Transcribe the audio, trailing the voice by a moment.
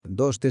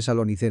2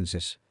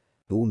 Tesalonicenses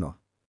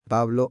 1.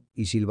 Pablo,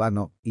 y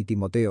Silvano, y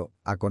Timoteo,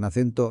 a con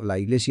acento la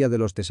iglesia de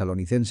los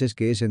tesalonicenses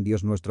que es en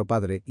Dios nuestro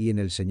Padre y en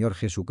el Señor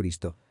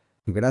Jesucristo.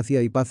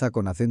 Gracia y paz a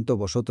con acento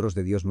vosotros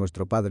de Dios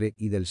nuestro Padre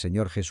y del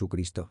Señor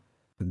Jesucristo.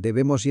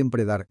 Debemos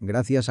siempre dar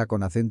gracias a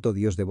con acento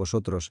Dios de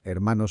vosotros,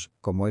 hermanos,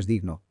 como es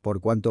digno,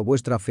 por cuanto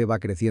vuestra fe va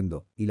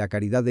creciendo, y la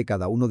caridad de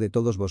cada uno de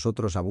todos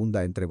vosotros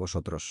abunda entre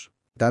vosotros.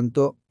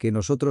 Tanto, que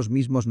nosotros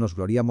mismos nos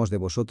gloriamos de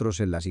vosotros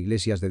en las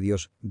iglesias de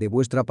Dios, de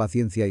vuestra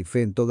paciencia y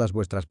fe en todas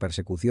vuestras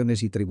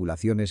persecuciones y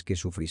tribulaciones que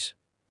sufrís.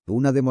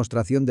 Una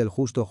demostración del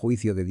justo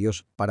juicio de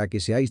Dios, para que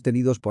seáis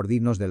tenidos por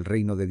dignos del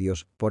reino de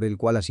Dios, por el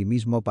cual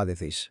asimismo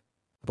padecéis.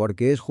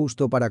 Porque es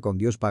justo para con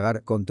Dios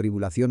pagar con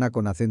tribulación a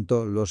con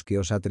acento los que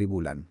os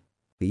atribulan.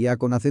 Y a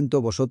con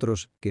acento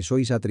vosotros, que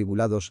sois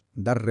atribulados,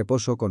 dar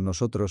reposo con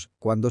nosotros,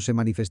 cuando se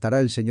manifestará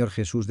el Señor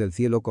Jesús del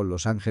cielo con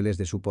los ángeles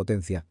de su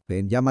potencia,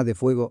 en llama de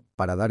fuego,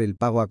 para dar el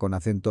pago a con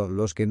acento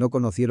los que no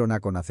conocieron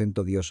a con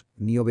acento Dios,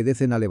 ni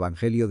obedecen al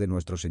Evangelio de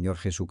nuestro Señor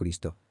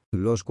Jesucristo.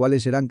 Los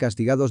cuales serán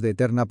castigados de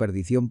eterna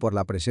perdición por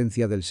la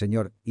presencia del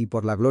Señor, y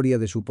por la gloria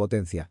de su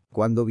potencia,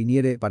 cuando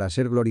viniere para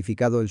ser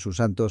glorificado en sus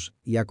santos,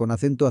 y a con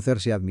acento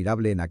hacerse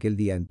admirable en aquel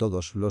día en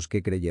todos los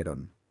que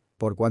creyeron.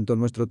 Por cuanto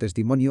nuestro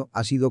testimonio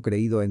ha sido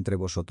creído entre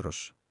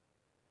vosotros.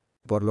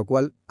 Por lo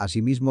cual,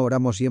 asimismo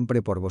oramos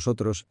siempre por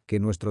vosotros, que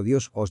nuestro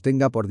Dios os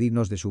tenga por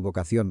dignos de su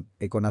vocación,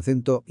 y con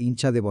acento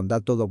hincha de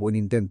bondad todo buen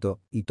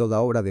intento, y toda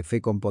obra de fe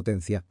con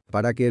potencia,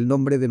 para que el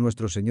nombre de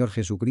nuestro Señor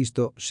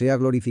Jesucristo sea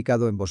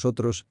glorificado en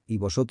vosotros, y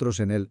vosotros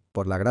en él,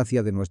 por la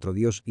gracia de nuestro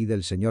Dios y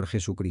del Señor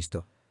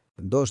Jesucristo.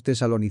 2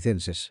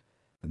 Tesalonicenses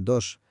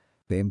 2.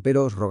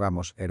 Empero os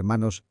rogamos,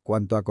 hermanos,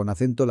 cuanto a con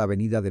acento la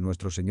venida de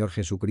nuestro Señor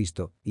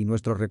Jesucristo, y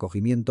nuestro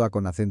recogimiento a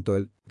con acento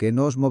él, que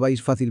no os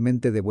mováis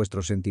fácilmente de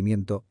vuestro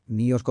sentimiento,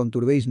 ni os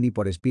conturbéis ni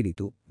por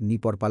espíritu, ni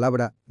por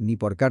palabra, ni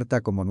por carta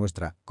como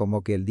nuestra,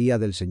 como que el día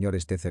del Señor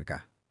esté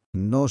cerca.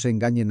 No os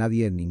engañe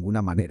nadie en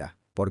ninguna manera,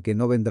 porque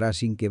no vendrá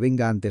sin que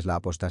venga antes la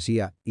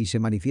apostasía, y se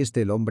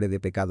manifieste el hombre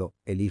de pecado,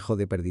 el hijo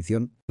de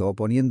perdición,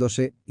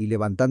 oponiéndose y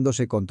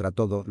levantándose contra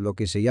todo lo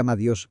que se llama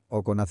Dios,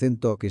 o con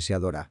acento que se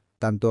adora,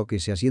 tanto que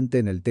se asiente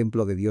en el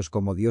templo de Dios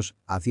como Dios,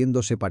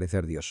 haciéndose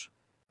parecer Dios.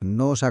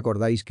 ¿No os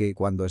acordáis que,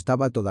 cuando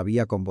estaba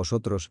todavía con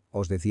vosotros,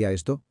 os decía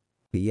esto?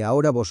 Y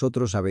ahora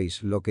vosotros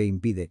sabéis lo que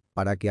impide,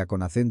 para que a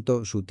con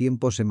acento su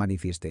tiempo se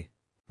manifieste.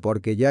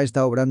 Porque ya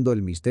está obrando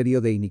el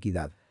misterio de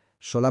iniquidad.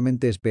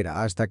 Solamente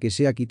espera hasta que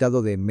sea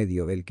quitado de en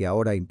medio el que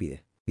ahora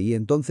impide. Y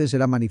entonces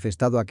será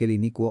manifestado aquel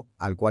inicuo,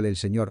 al cual el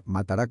Señor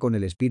matará con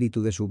el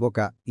espíritu de su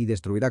boca, y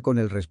destruirá con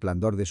el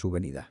resplandor de su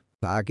venida.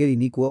 A aquel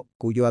inicuo,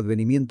 cuyo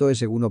advenimiento es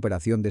según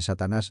operación de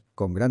Satanás,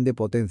 con grande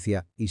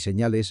potencia, y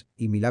señales,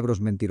 y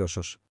milagros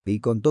mentirosos,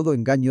 y con todo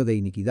engaño de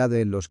iniquidad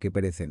en los que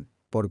perecen,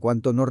 por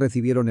cuanto no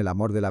recibieron el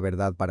amor de la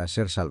verdad para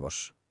ser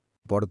salvos.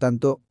 Por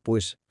tanto,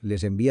 pues,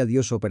 les envía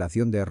Dios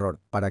operación de error,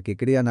 para que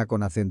crean a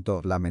con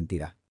acento la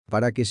mentira.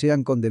 Para que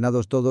sean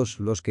condenados todos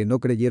los que no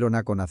creyeron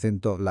a con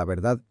acento la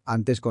verdad,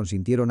 antes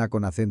consintieron a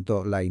con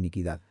acento la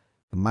iniquidad.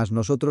 Mas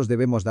nosotros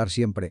debemos dar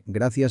siempre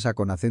gracias a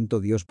con acento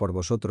Dios por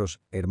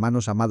vosotros,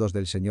 hermanos amados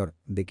del Señor,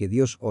 de que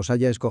Dios os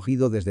haya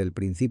escogido desde el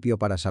principio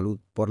para salud,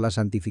 por la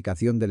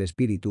santificación del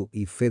Espíritu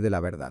y fe de la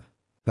verdad.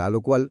 A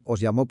lo cual os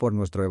llamó por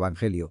nuestro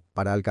Evangelio,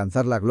 para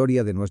alcanzar la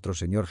gloria de nuestro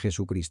Señor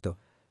Jesucristo.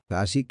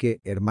 Así que,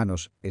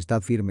 hermanos,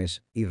 estad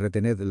firmes, y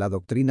retened la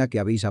doctrina que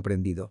habéis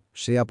aprendido,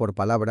 sea por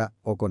palabra,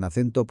 o con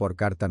acento por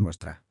carta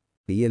nuestra.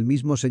 Y el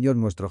mismo Señor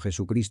nuestro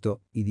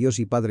Jesucristo, y Dios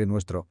y Padre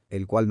nuestro,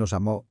 el cual nos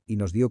amó, y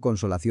nos dio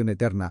consolación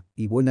eterna,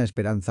 y buena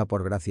esperanza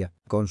por gracia,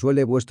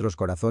 consuele vuestros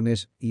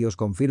corazones, y os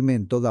confirme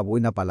en toda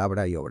buena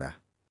palabra y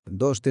obra.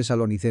 2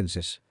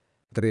 Tesalonicenses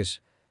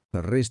 3.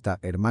 Resta,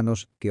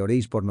 hermanos, que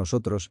oréis por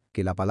nosotros,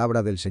 que la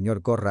palabra del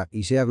Señor corra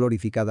y sea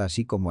glorificada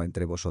así como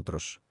entre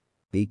vosotros.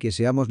 Y que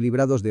seamos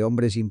librados de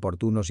hombres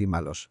importunos y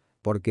malos,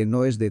 porque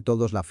no es de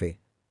todos la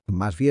fe.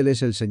 Mas fiel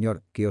es el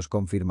Señor, que os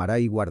confirmará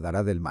y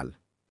guardará del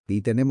mal.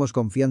 Y tenemos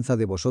confianza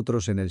de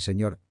vosotros en el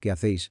Señor, que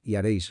hacéis y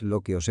haréis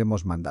lo que os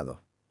hemos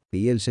mandado.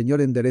 Y el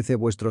Señor enderece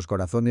vuestros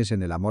corazones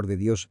en el amor de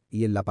Dios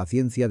y en la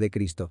paciencia de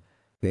Cristo.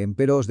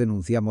 Empero os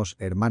denunciamos,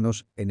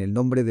 hermanos, en el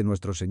nombre de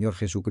nuestro Señor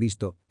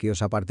Jesucristo, que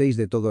os apartéis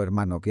de todo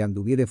hermano que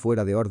anduviere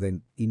fuera de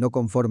orden, y no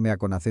conforme a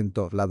con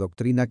acento la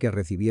doctrina que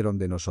recibieron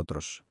de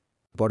nosotros.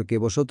 Porque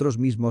vosotros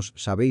mismos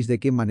sabéis de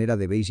qué manera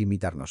debéis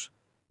imitarnos.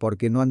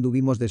 Porque no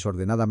anduvimos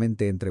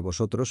desordenadamente entre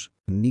vosotros,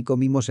 ni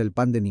comimos el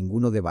pan de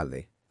ninguno de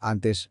balde.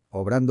 Antes,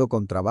 obrando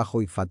con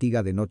trabajo y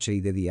fatiga de noche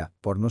y de día,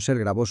 por no ser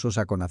gravosos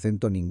a con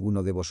acento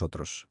ninguno de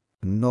vosotros.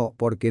 No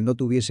porque no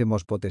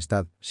tuviésemos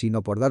potestad,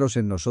 sino por daros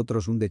en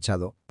nosotros un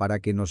dechado, para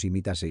que nos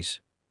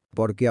imitaseis.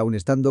 Porque aun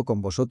estando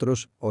con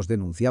vosotros, os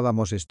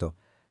denunciábamos esto,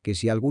 que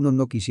si alguno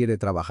no quisiere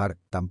trabajar,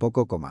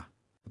 tampoco coma.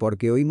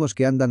 Porque oímos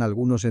que andan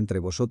algunos entre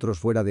vosotros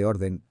fuera de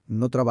orden,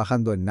 no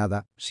trabajando en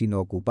nada, sino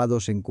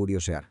ocupados en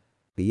curiosear.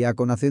 Y a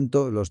con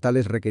acento los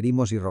tales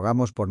requerimos y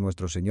rogamos por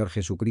nuestro Señor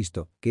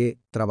Jesucristo, que,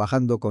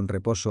 trabajando con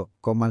reposo,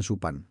 coman su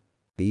pan.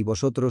 Y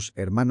vosotros,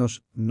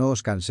 hermanos, no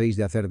os canséis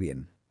de hacer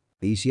bien.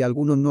 Y si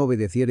alguno no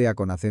obedeciere a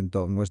con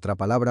acento nuestra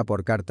palabra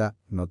por carta,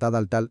 notad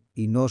al tal,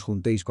 y no os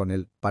juntéis con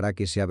él, para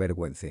que se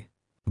avergüence.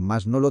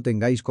 Mas no lo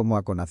tengáis como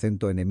a con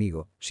acento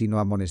enemigo, sino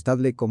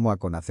amonestadle como a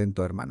con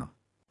acento hermano.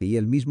 Y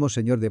el mismo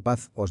Señor de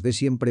paz os dé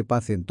siempre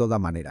paz en toda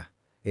manera.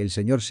 El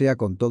Señor sea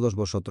con todos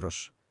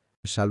vosotros.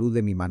 Salud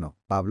de mi mano,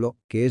 Pablo,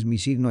 que es mi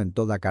signo en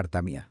toda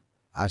carta mía.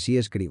 Así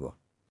escribo.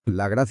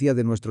 La gracia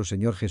de nuestro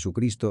Señor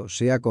Jesucristo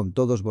sea con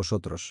todos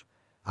vosotros.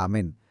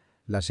 Amén.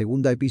 La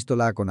segunda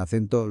epístola a con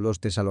acento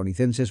los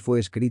Tesalonicenses fue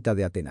escrita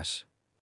de Atenas.